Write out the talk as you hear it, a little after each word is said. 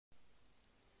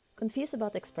Confused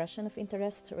about expression of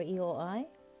interest or EOI?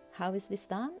 How is this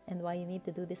done and why you need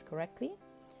to do this correctly?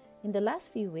 In the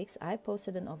last few weeks, I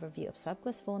posted an overview of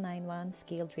Subclass 491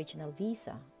 Skilled Regional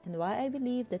Visa and why I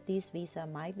believe that this visa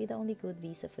might be the only good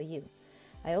visa for you.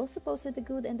 I also posted the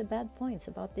good and the bad points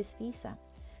about this visa.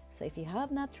 So if you have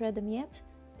not read them yet,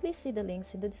 please see the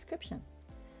links in the description.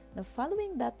 Now,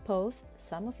 following that post,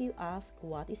 some of you asked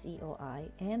what is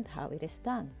EOI and how it is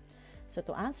done. So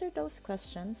to answer those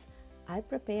questions, I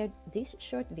prepared this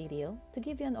short video to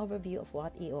give you an overview of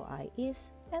what EOI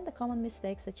is and the common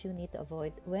mistakes that you need to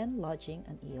avoid when lodging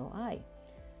an EOI.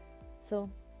 So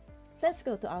let's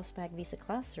go to Auspac Visa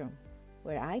Classroom,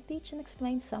 where I teach and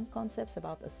explain some concepts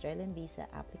about Australian visa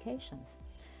applications.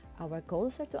 Our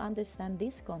goals are to understand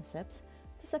these concepts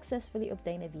to successfully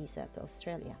obtain a visa to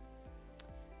Australia.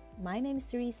 My name is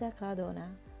Teresa Cardona.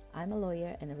 I'm a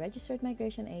lawyer and a registered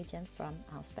migration agent from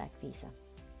Auspac Visa.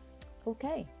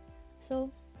 Okay,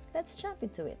 so let's jump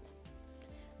into it.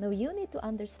 Now, you need to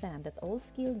understand that all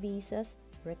skilled visas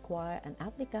require an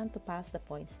applicant to pass the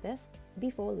points test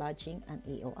before lodging an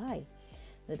EOI.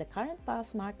 Now, the current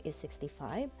pass mark is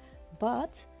 65,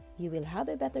 but you will have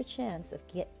a better chance of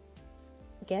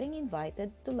getting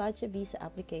invited to lodge a visa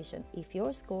application if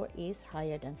your score is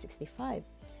higher than 65.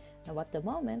 Now, at the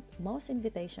moment, most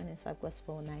invitations in Subclass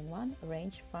 491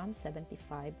 range from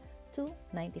 75 to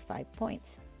 95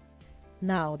 points.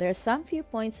 Now, there are some few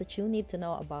points that you need to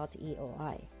know about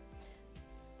EOI.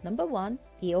 Number one,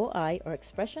 EOI or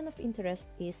Expression of Interest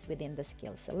is within the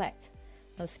Skillselect.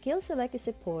 Now, Skillselect is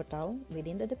a portal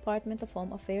within the Department of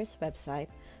Home Affairs website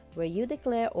where you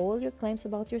declare all your claims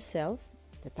about yourself,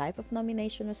 the type of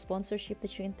nomination or sponsorship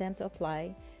that you intend to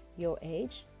apply, your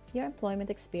age, your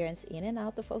employment experience in and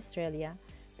out of Australia,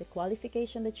 the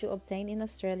qualification that you obtain in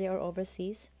Australia or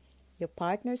overseas, your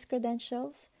partner's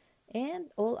credentials, and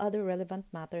all other relevant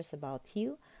matters about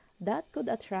you that could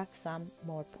attract some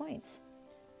more points.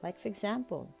 Like, for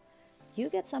example, you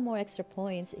get some more extra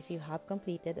points if you have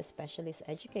completed a specialist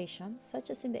education, such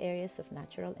as in the areas of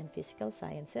natural and physical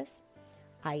sciences,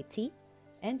 IT,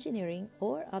 engineering,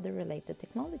 or other related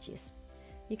technologies.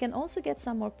 You can also get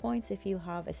some more points if you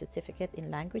have a certificate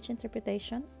in language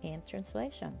interpretation and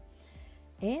translation.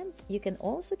 And you can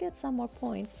also get some more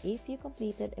points if you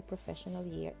completed a professional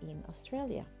year in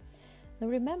Australia. Now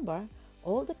remember,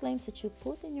 all the claims that you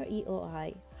put in your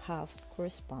EOI have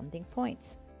corresponding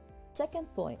points. Second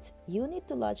point, you need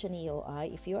to lodge an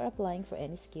EOI if you are applying for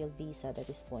any skilled visa that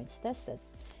is points tested.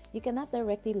 You cannot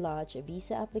directly lodge a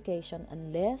visa application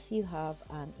unless you have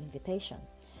an invitation.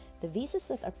 The visas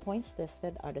that are points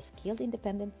tested are the Skilled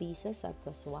Independent Visa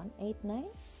Subclass 189,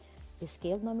 the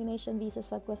Skilled Nomination Visa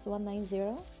Subclass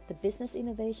 190, the Business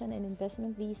Innovation and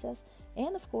Investment Visas,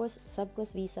 and of course,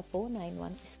 Subclass Visa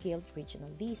 491 Skilled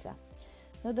Regional Visa.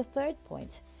 Now, the third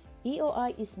point,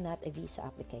 EOI is not a visa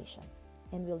application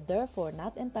and will therefore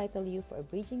not entitle you for a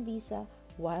bridging visa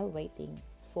while waiting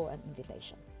for an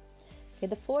invitation. Okay,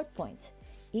 the fourth point,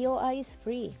 EOI is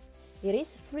free. It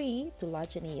is free to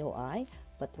lodge an EOI,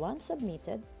 but once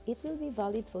submitted, it will be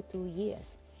valid for 2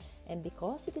 years. And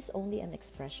because it is only an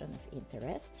expression of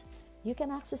interest, you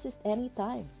can access it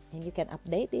anytime and you can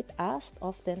update it as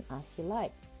often as you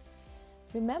like.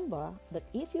 Remember that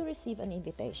if you receive an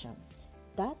invitation,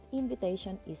 that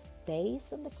invitation is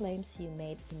based on the claims you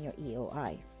made in your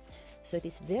EOI. So it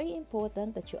is very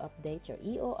important that you update your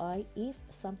EOI if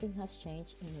something has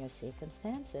changed in your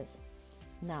circumstances.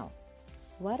 Now,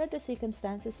 what are the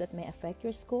circumstances that may affect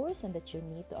your scores and that you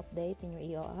need to update in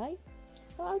your EOI?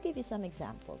 Well, I'll give you some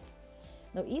examples.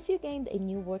 Now, if you gained a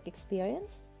new work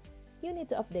experience, you need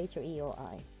to update your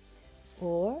EOI.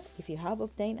 Or if you have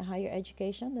obtained a higher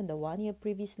education than the one you have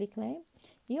previously claimed,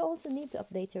 you also need to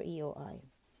update your EOI.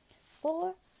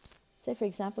 Or, say for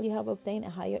example, you have obtained a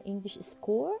higher English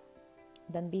score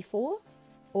than before,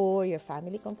 or your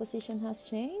family composition has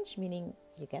changed, meaning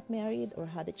you get married or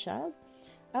had a child,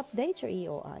 update your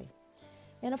EOI.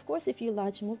 And of course, if you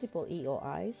lodge multiple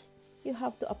EOIs, you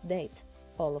have to update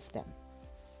all of them.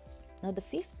 Now, the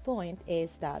fifth point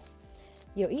is that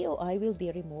your EOI will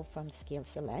be removed from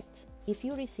Skillselect if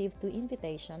you receive 2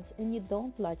 invitations and you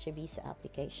don't lodge a visa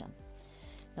application.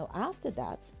 Now, after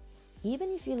that,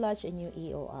 even if you lodge a new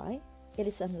EOI, it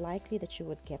is unlikely that you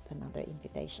would get another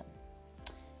invitation.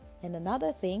 And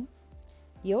another thing,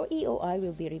 your EOI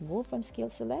will be removed from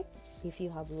Skillselect if you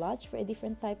have lodged for a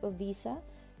different type of visa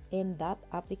and that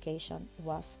application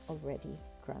was already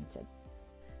granted.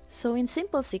 So in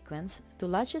simple sequence, to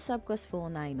lodge a Subclass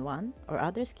 491 or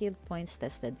other skilled points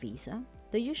tested visa,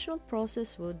 the usual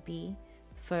process would be,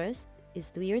 first is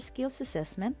do your skills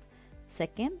assessment,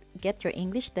 second, get your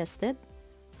English tested,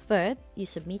 Third, you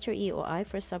submit your EOI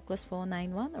for Subclass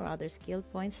 491 or other skilled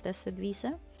points tested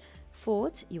visa.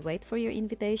 Fourth, you wait for your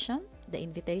invitation. The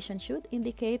invitation should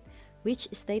indicate which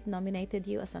state nominated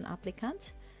you as an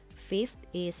applicant. Fifth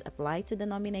is apply to the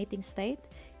nominating state.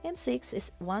 And sixth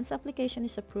is once application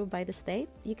is approved by the state,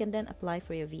 you can then apply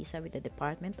for your visa with the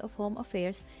Department of Home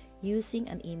Affairs using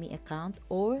an IMI account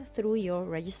or through your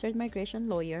registered migration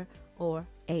lawyer or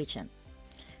agent.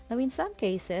 Now, in some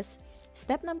cases,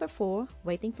 step number 4,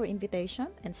 waiting for invitation,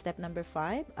 and step number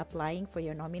 5, applying for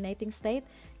your nominating state,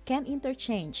 can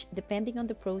interchange depending on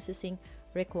the processing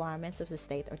requirements of the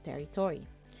state or territory.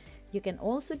 You can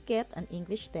also get an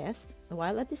English test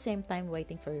while at the same time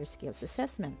waiting for your skills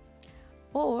assessment.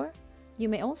 Or you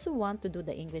may also want to do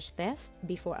the English test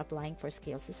before applying for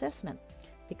skills assessment,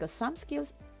 because some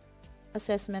skills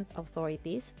assessment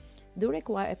authorities do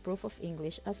require a proof of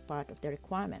English as part of the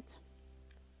requirement.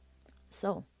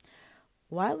 So,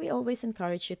 while we always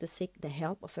encourage you to seek the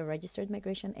help of a registered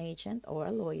migration agent or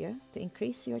a lawyer to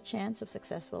increase your chance of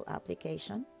successful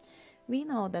application, we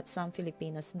know that some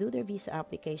Filipinos do their visa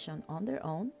application on their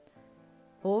own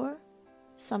or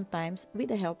sometimes with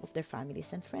the help of their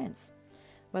families and friends.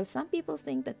 While some people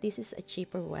think that this is a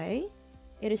cheaper way,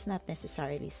 it is not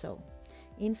necessarily so.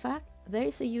 In fact, there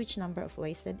is a huge number of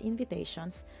wasted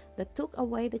invitations that took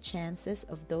away the chances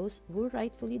of those who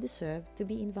rightfully deserve to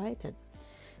be invited,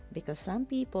 because some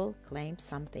people claim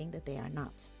something that they are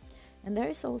not. And there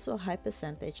is also a high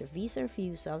percentage of visa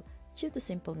refusal due to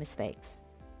simple mistakes.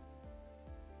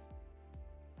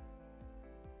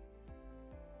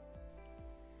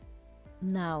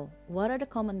 Now, what are the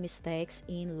common mistakes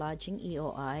in lodging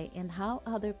EOI and how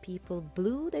other people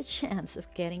blew their chance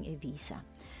of getting a visa?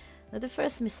 Now, the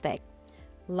first mistake,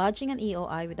 lodging an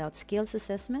EOI without skills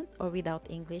assessment or without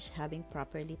English having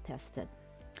properly tested.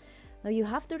 Now, you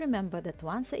have to remember that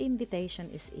once the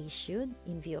invitation is issued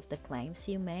in view of the claims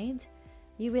you made,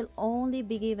 you will only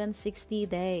be given 60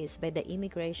 days by the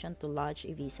immigration to lodge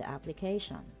a visa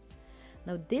application.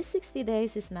 Now, this 60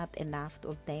 days is not enough to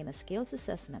obtain a skills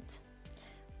assessment.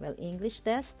 Well, English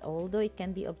test, although it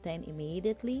can be obtained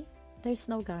immediately, there's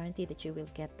no guarantee that you will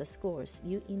get the scores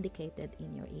you indicated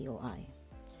in your EOI.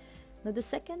 Now, the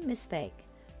second mistake,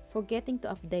 forgetting to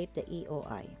update the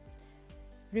EOI.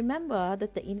 Remember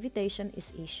that the invitation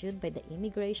is issued by the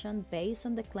immigration based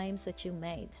on the claims that you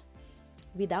made.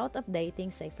 Without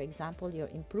updating, say for example, your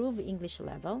improved English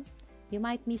level, you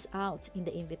might miss out in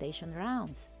the invitation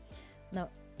rounds. Now,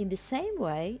 in the same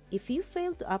way, if you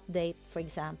fail to update, for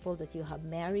example, that you have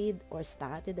married or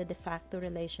started a de facto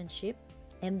relationship,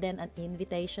 and then an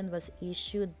invitation was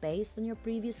issued based on your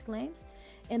previous claims,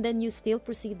 and then you still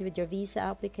proceed with your visa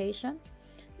application,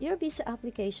 your visa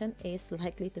application is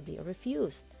likely to be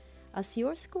refused, as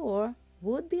your score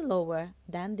would be lower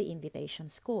than the invitation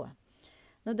score.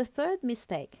 Now, the third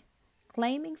mistake,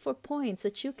 claiming for points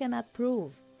that you cannot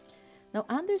prove. Now,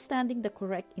 understanding the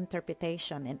correct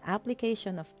interpretation and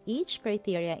application of each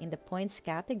criteria in the points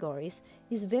categories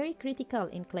is very critical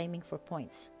in claiming for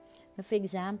points. Now, for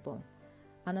example,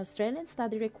 an Australian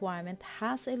study requirement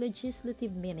has a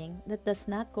legislative meaning that does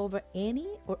not cover any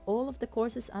or all of the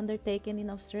courses undertaken in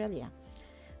Australia.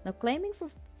 Now, claiming for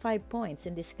 5 points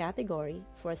in this category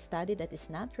for a study that is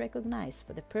not recognized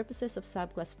for the purposes of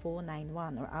Subclass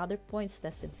 491 or other points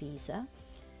tested visa,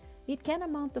 it can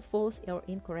amount to false or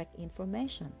incorrect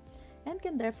information and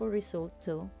can therefore result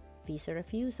to visa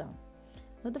refusal.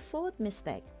 Now, the fourth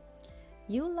mistake,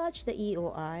 you lodged the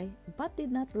EOI but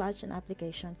did not lodge an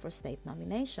application for state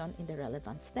nomination in the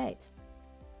relevant state.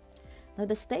 Now,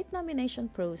 the state nomination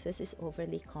process is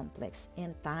overly complex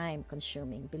and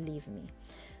time-consuming, believe me.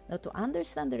 Now, to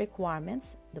understand the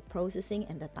requirements, the processing,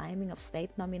 and the timing of state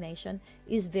nomination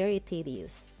is very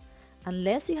tedious.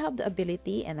 Unless you have the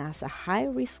ability and has a high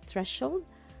risk threshold,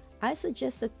 I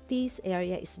suggest that this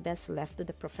area is best left to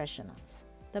the professionals,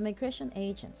 the migration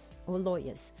agents or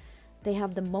lawyers. They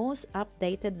have the most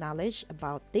updated knowledge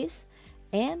about this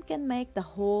and can make the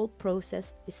whole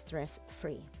process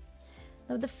stress-free.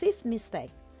 Now, the fifth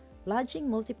mistake, lodging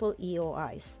multiple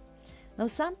EOIs. Now,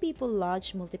 some people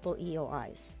lodge multiple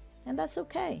EOIs, and that's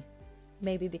okay.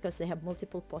 Maybe because they have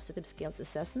multiple positive skills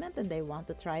assessment and they want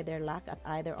to try their luck at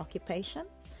either occupation,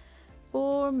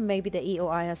 or maybe the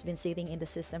EOI has been sitting in the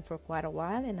system for quite a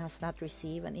while and has not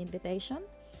received an invitation,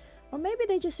 or maybe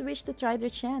they just wish to try their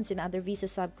chance in other visa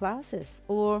subclasses,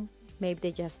 or maybe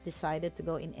they just decided to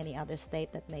go in any other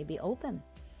state that may be open.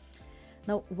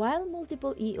 Now, while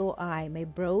multiple EOI may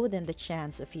broaden the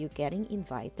chance of you getting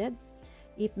invited,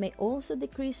 it may also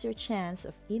decrease your chance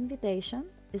of invitation,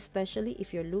 especially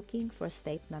if you're looking for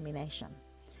state nomination.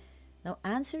 Now,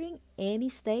 answering any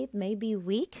state may be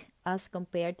weak as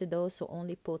compared to those who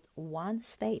only put one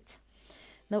state.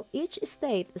 Now, each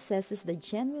state assesses the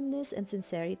genuineness and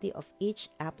sincerity of each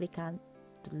applicant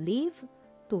to live,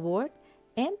 to work,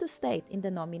 and to stay in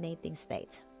the nominating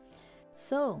state.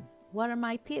 So, what are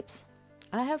my tips?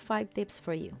 I have 5 tips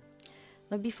for you.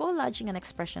 Now, before lodging an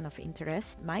expression of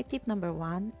interest, my tip number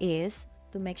 1 is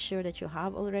to make sure that you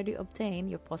have already obtained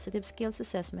your positive skills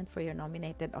assessment for your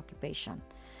nominated occupation.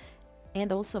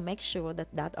 And also make sure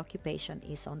that that occupation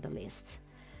is on the list.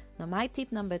 Now, my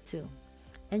tip number 2,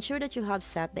 ensure that you have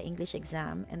sat the English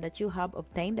exam and that you have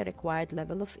obtained the required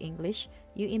level of English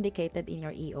you indicated in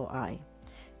your EOI.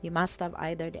 You must have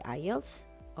either the IELTS,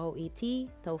 OET,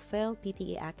 TOEFL,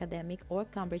 PTE Academic, or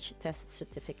Cambridge Test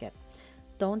Certificate.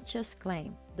 Don't just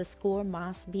claim. The score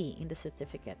must be in the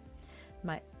certificate.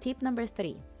 My tip number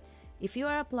 3, if you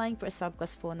are applying for a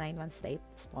Subclass 491 state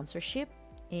sponsorship,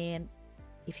 and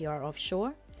if you are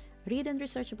offshore, read and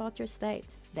research about your state,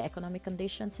 the economic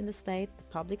conditions in the state, the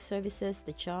public services,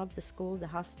 the job, the school, the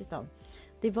hospital.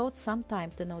 Devote some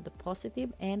time to know the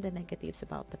positive and the negatives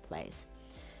about the place.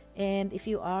 And if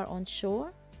you are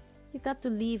onshore, you got to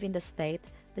live in the state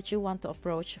that you want to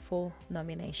approach for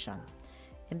nomination.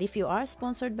 And if you are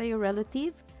sponsored by your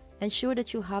relative, ensure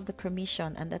that you have the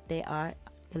permission and that they are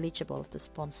eligible to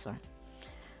sponsor.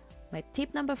 My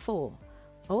tip number 4,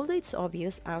 although it's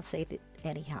obvious, I'll say it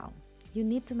anyhow. You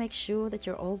need to make sure that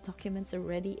your old documents are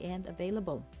ready and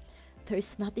available. There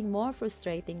is nothing more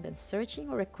frustrating than searching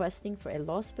or requesting for a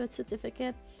lost birth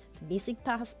certificate, missing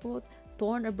passport,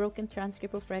 torn or broken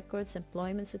transcript of records,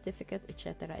 employment certificate,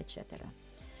 etc., etc.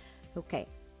 Okay,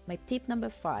 my tip number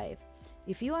 5.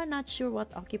 If you are not sure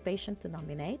what occupation to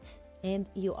nominate and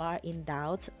you are in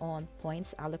doubt on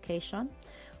points allocation,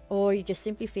 or you're just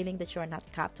simply feeling that you are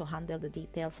not cut to handle the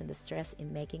details and the stress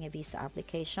in making a visa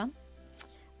application,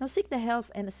 now seek the help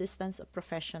and assistance of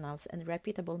professionals and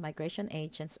reputable migration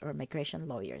agents or migration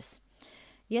lawyers.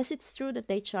 Yes, it's true that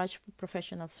they charge for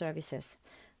professional services,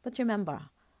 but remember,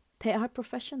 they are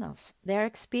professionals. They are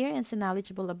experienced and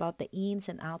knowledgeable about the ins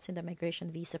and outs in the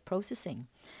migration visa processing.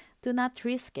 Do not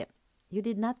risk it. You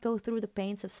did not go through the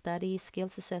pains of study,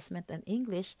 skills assessment, and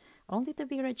English only to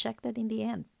be rejected in the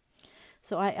end.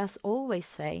 So I, as always,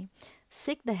 say,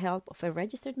 seek the help of a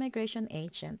registered migration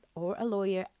agent or a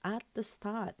lawyer at the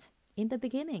start, in the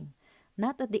beginning,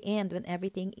 not at the end when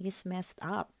everything is messed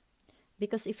up.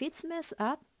 Because if it's messed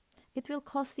up, it will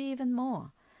cost you even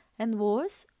more. And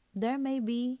worse, there may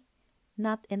be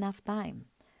not enough time.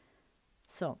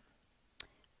 So,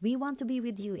 we want to be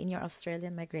with you in your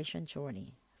Australian migration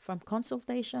journey, from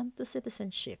consultation to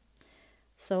citizenship.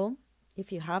 So,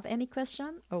 if you have any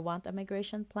question or want a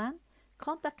migration plan,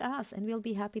 contact us and we'll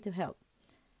be happy to help.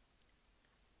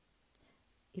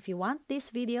 If you want this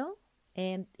video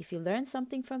and if you learned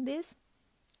something from this,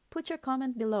 put your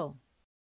comment below.